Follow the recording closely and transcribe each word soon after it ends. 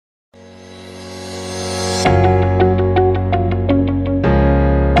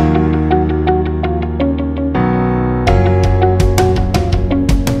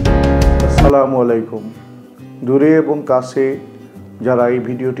কাছে যারা এই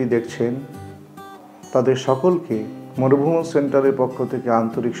ভিডিওটি দেখছেন তাদের সকলকে মনোভুবন সেন্টারের পক্ষ থেকে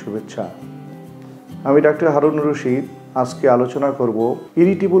আন্তরিক শুভেচ্ছা। আমি ডাক্তার হারুন রশিদ আজকে আলোচনা করব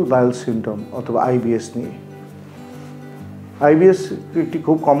ইরিটেবল বাউল সিনড্রোম অথবা IBS নিয়ে। IBS একটি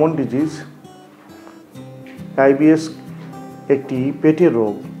খুব কমন ডিজিজ। IBS একটি পেটের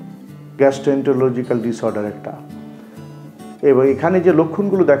রোগ, গ্যাস্ট্রোএন্টারোলজিক্যাল ডিসঅর্ডার একটা। এবং এখানে যে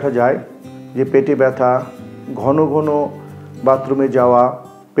লক্ষণগুলো দেখা যায় যে পেটে ব্যথা, ঘন ঘন বাথরুমে যাওয়া,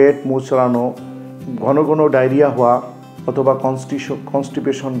 পেট মোচড়ানো, ঘন ঘন ডায়রিয়া হওয়া অথবা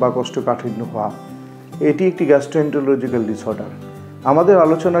কনস্টিপেশন বা কোষ্ঠকাঠিন্য হওয়া, এটি একটি গ্যাস্ট্রোএন্টারোলজিক্যাল ডিসঅর্ডার। আমাদের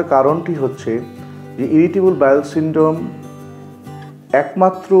আলোচনার কারণটি হচ্ছে যে ইরিটেবল বাউল সিনড্রোম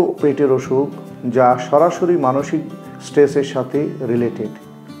একমাত্র পেটের অসুখ যা সরাসরি মানসিক স্ট্রেসের সাথে রিলেটেড।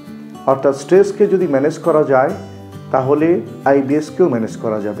 অর্থাৎ স্ট্রেসকে যদি ম্যানেজ করা যায় তাহলে IBSকেও ম্যানেজ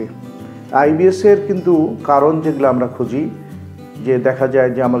করা যাবে। IBSের কিন্তু কারণ যেগুলো আমরা খুঁজি, যে দেখা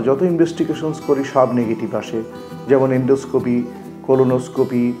যায় যে আমরা যত ইনভেস্টিগেশনস করি সব নেগেটিভ আসে, যেমন endoscopy,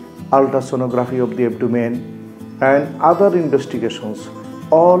 colonoscopy, ultrasonography of the abdomen and other investigations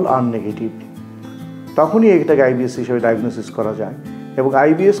all R negative. তখনই এটাকে IBS হিসেবে ডায়াগনোসিস করা যায়। এবং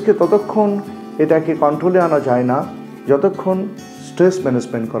IBSকে ততক্ষণ এটাকে কন্ট্রোলে আনা যায় না যতক্ষণ স্ট্রেস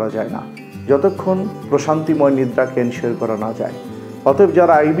ম্যানেজমেন্ট করা যায় না, যতক্ষণ প্রশান্তিময় নিদ্রাকে এনশিওর করা না যায়। অতএব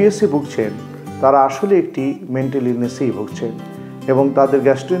যারা IBSে ভুগছেন তারা আসলে একটি মেন্টাল ইলনেসেই ভুগছেন এবং তাদের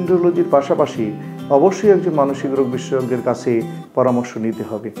গ্যাস্ট্রোএন্টারোলজির পাশাপাশি অবশ্যই একজন মানসিক রোগ বিশেষজ্ঞের কাছে পরামর্শ নিতে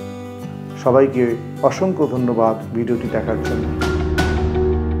হবে। সবাইকে অসংখ্য ধন্যবাদ ভিডিওটি দেখার জন্য।